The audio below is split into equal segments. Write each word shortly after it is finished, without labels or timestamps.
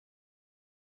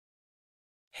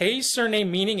Heyse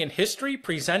Surname Meaning and History,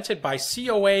 presented by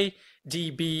ÓhAodha.com.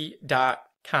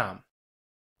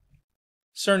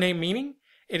 Surname meaning: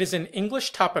 it is an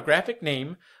English topographic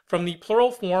name from the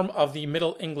plural form of the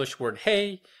Middle English word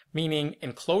heye, meaning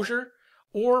enclosure,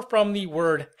 or from the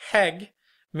word hege,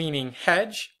 meaning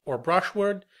hedge or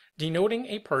brushwood, denoting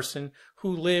a person who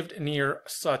lived near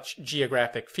such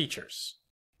geographic features.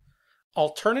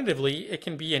 Alternatively, it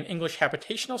can be an English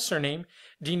habitational surname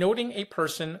denoting a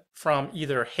person from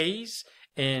either Heise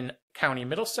in County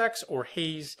Middlesex or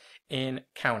Heyse in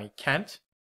County Kent.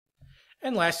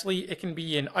 And lastly, it can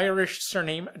be an Irish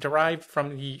surname derived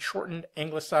from the shortened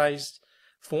Anglicized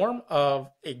form of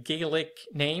a Gaelic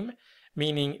name,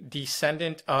 meaning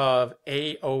descendant of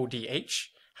Aodh,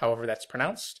 however that's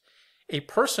pronounced. A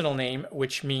personal name,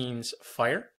 which means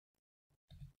fire.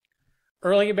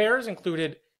 Early bearers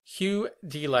included Hugh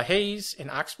de la Heyse in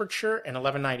Oxfordshire in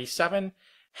 1197,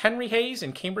 Henry Heyse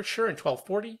in Cambridgeshire in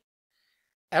 1240,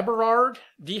 Eborard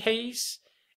de Heyse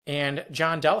and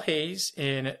John del Heyse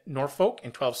in Norfolk in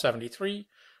 1273,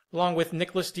 along with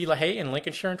Nicholas de la Haye in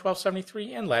Lincolnshire in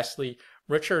 1273, and lastly,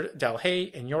 Richard del Haye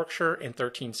in Yorkshire in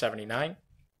 1379.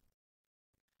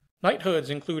 Knighthoods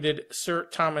included Sir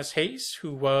Thomas Heyse,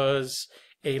 who was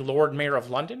a Lord Mayor of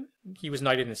London. He was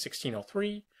knighted in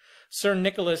 1603. Sir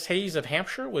Nicholas Heyse of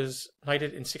Hampshire was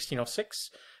knighted in 1606.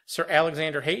 Sir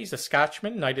Alexander Heyse, a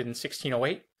Scotchman, knighted in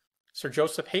 1608. Sir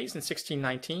Joseph Heyse in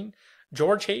 1619.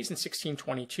 George Heyse in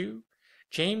 1622.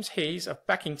 James Heyse of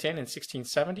Beckington in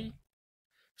 1670.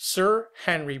 Sir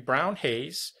Henry Brown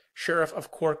Heyse, Sheriff of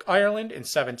Cork, Ireland in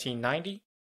 1790.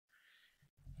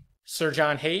 Sir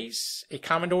John Heyse, a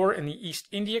Commodore in the East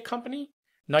India Company,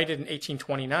 knighted in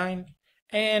 1829.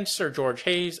 And Sir George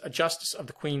Heyse, a Justice of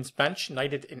the Queen's Bench,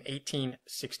 knighted in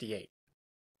 1868.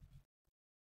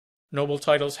 Noble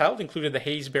titles held included the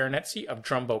Heyse baronetcy of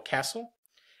Drumbo Castle.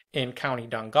 In County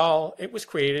Donegal, it was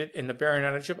created in the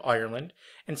baronetage of Ireland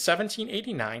in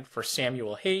 1789 for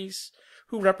Samuel Heyse,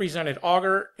 who represented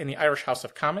ŌhAodha in the Irish House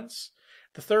of Commons.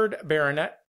 The third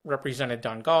baronet represented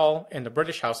Donegal in the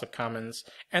British House of Commons,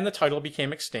 and the title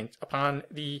became extinct upon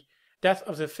the death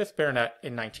of the fifth baronet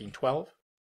in 1912.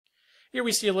 Here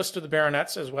we see a list of the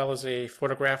baronets, as well as a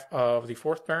photograph of the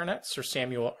fourth baronet, Sir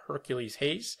Samuel Hercules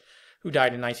Heyse, who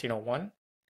died in 1901.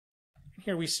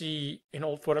 Here we see an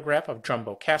old photograph of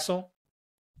Drumbo Castle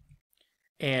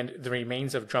and the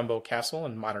remains of Drumbo Castle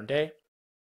in modern day.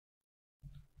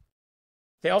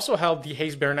 They also held the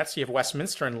Heyse baronetcy of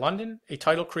Westminster in London, a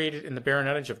title created in the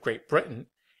baronetage of Great Britain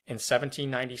in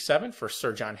 1797 for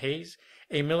Sir John Heyse,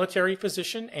 a military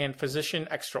physician and physician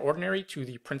extraordinary to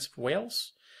the Prince of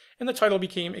Wales. And the title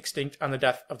became extinct on the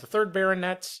death of the third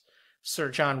baronet, Sir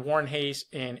John Warren Heyse,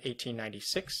 in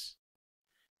 1896.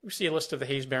 We see a list of the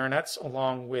Heyse baronets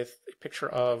along with a picture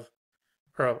of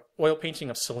an oil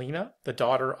painting of Selina, the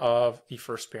daughter of the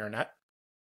first baronet.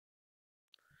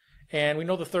 And we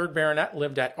know the third baronet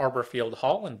lived at Arborfield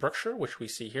Hall in Berkshire, which we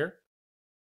see here.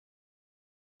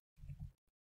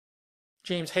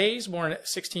 James Heyse, born in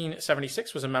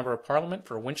 1676, was a member of Parliament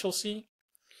for Winchelsea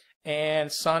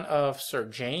and son of Sir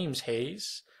James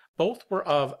Heyse. Both were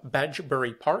of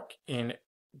Bedgebury Park in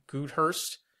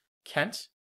Goudhurst, Kent.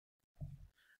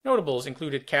 Notables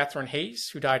included Catherine Heyse,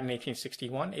 who died in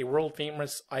 1861, a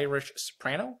world-famous Irish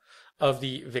soprano of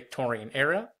the Victorian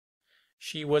era.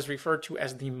 She was referred to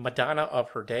as the Madonna of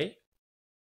her day.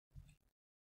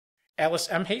 Alice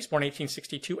M. Heyse, born in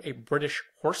 1862, a British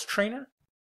horse trainer.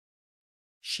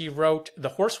 She wrote The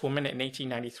Horsewoman in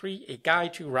 1893, a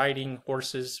guide to riding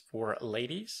horses for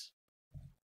ladies.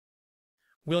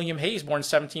 William Heyse, born in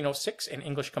 1706, an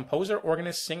English composer,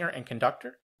 organist, singer, and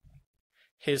conductor.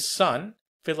 His son,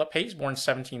 Philip Heyse, born in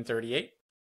 1738,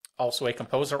 also a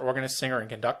composer, organist, singer, and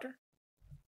conductor.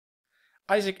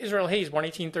 Isaac Israel Heyse, born in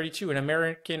 1832, an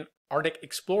American Arctic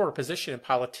explorer, physician, and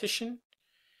politician.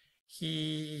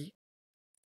 He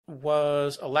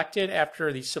was elected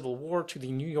after the Civil War to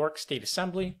the New York State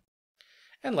Assembly.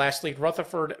 And lastly,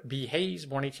 Rutherford B. Hayes,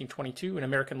 born 1822, an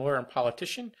American lawyer and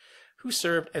politician who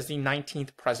served as the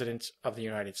 19th President of the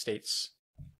United States.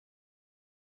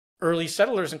 Early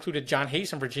settlers included John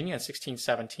Heyse in Virginia in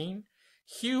 1617.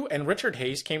 Hugh and Richard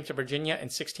Heyse came to Virginia in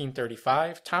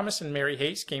 1635. Thomas and Mary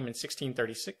Heyse came in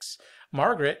 1636.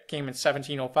 Margaret came in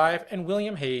 1705. And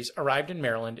William Heyse arrived in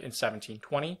Maryland in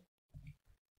 1720.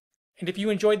 And if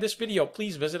you enjoyed this video,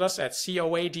 please visit us at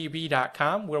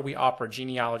ÓhAodha.com, where we offer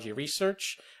genealogy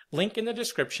research. Link in the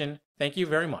description. Thank you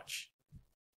very much.